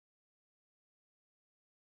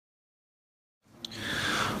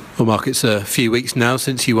Well, Mark, it's a few weeks now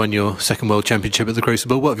since you won your second World Championship at the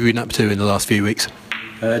Crucible. What have you been up to in the last few weeks?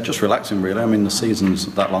 Just relaxing, really. I mean, the season's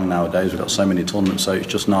that long nowadays. We've got so many tournaments, so it's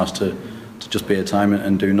just nice to just be at home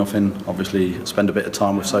and do nothing. Obviously, spend a bit of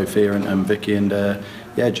time with Sophia and Vicky, and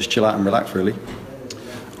just chill out and relax, really.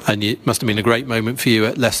 And it must have been a great moment for you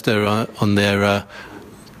at Leicester on their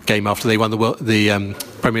game after they won the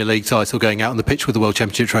Premier League title, going out on the pitch with the World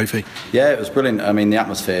Championship trophy. Yeah, it was brilliant. I mean, the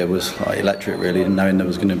atmosphere was electric, really, and knowing there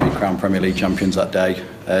was going to be crowned Premier League champions that day.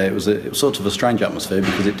 It was sort of a strange atmosphere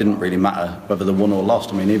because it didn't really matter whether they won or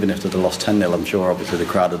lost. I mean, even if they'd have lost 10-0, I'm sure obviously the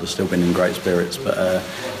crowd would have still been in great spirits. But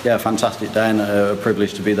a fantastic day, and a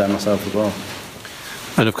privilege to be there myself as well.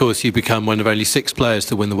 And of course, you become one of only 6 players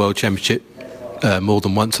to win the World Championship more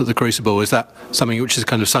than once at the Crucible. Is that something which has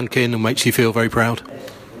kind of sunk in and makes you feel very proud?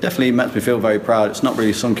 Definitely makes me feel very proud. It's not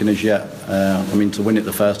really sunk in as yet. I mean, to win it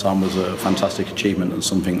the first time was a fantastic achievement and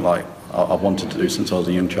something like I've wanted to do since I was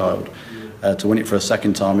a young child. To win it for a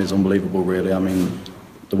second time is unbelievable, really. I mean,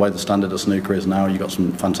 the way the standard of snooker is now, you've got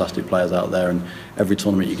some fantastic players out there, and every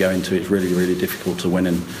tournament you go into, it's really, really difficult to win.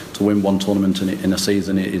 And to win one tournament in a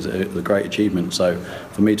season is a great achievement. So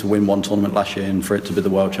for me to win one tournament last year and for it to be the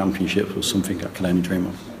World Championship was something I can only dream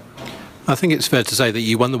of. I think it's fair to say that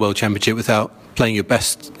you won the World Championship without playing your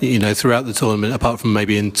best, throughout the tournament, apart from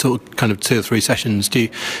maybe in sort of kind of 2 or 3 sessions. Do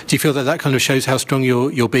you feel that kind of shows how strong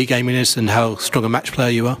your B gaming is and how strong a match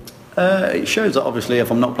player you are? It shows that obviously if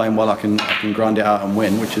I'm not playing well, I can grind it out and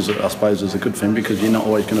win, which is, I suppose, is a good thing because you're not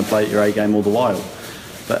always going to play at your A game all the while.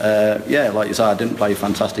 But like you say, I didn't play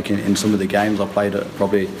fantastic in some of the games. I played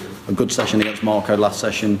probably a good session against Marco last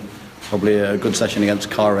session, probably a good session against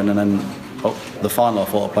Karen, and then the final I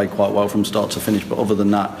thought I played quite well from start to finish. But other than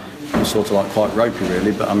that, it was sort of like quite ropey,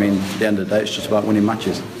 really. But I mean, at the end of the day, it's just about winning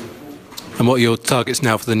matches. And what are your targets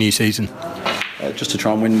now for the new season? Just to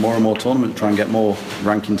try and win more and more tournaments, try and get more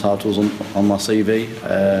ranking titles on my CV,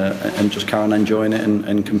 and just carry on enjoying it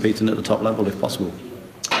and competing at the top level if possible.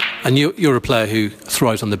 And you're a player who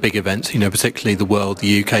thrives on the big events, particularly the World,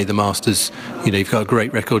 the UK, the Masters. You've got a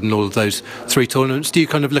great record in all of those 3 tournaments. Do you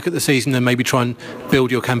kind of look at the season and maybe try and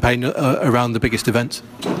build your campaign around the biggest events?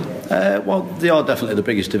 Well, they are definitely the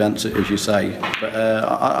biggest events, as you say. But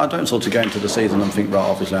I don't sort of go into the season and think, right,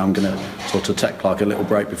 obviously I'm going to sort of take like a little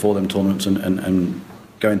break before them tournaments and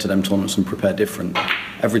go into them tournaments and prepare different.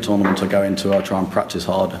 Every tournament I go into, I try and practice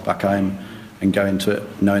hard back home and go into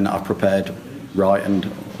it knowing that I've prepared right, and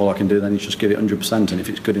all I can do then is just give it 100%, and if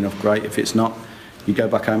it's good enough, great. If it's not, you go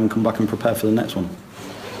back home and come back and prepare for the next one.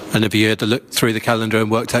 And have you had to look through the calendar and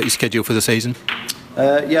worked out your schedule for the season?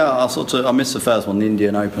 I missed the first one, the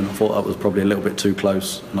Indian Open. I thought that was probably a little bit too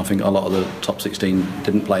close, and I think a lot of the top 16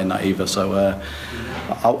 didn't play in that either, so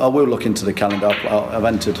I will look into the calendar. I've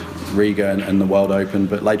entered Riga and the World Open,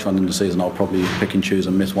 but later on in the season I'll probably pick and choose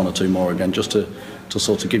and miss 1 or 2 more again, just to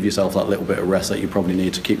sort of give yourself that little bit of rest that you probably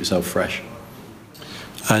need to keep yourself fresh.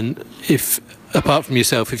 And if, apart from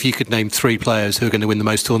yourself, if you could name 3 players who are going to win the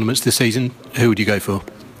most tournaments this season, who would you go for?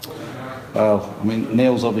 Well, I mean,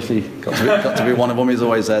 Neil's obviously got to be one of them. He's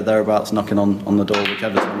always thereabouts, knocking on the door,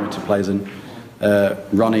 whichever tournament he plays in.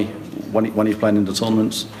 Ronnie, when he's playing in the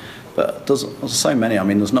tournaments. But there's so many. I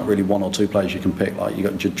mean, there's not really 1 or 2 players you can pick. Like, you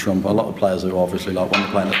got Judd Trump, a lot of players who obviously, like, when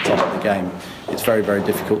they're playing at the top of the game, it's very, very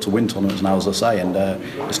difficult to win tournaments now, as I say. And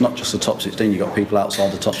it's not just the top 16. You've got people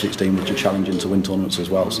outside the top 16 which are challenging to win tournaments as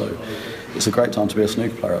well. So it's a great time to be a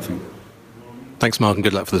snooker player, I think. Thanks, Mark, and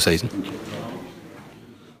good luck for the season. Thank you.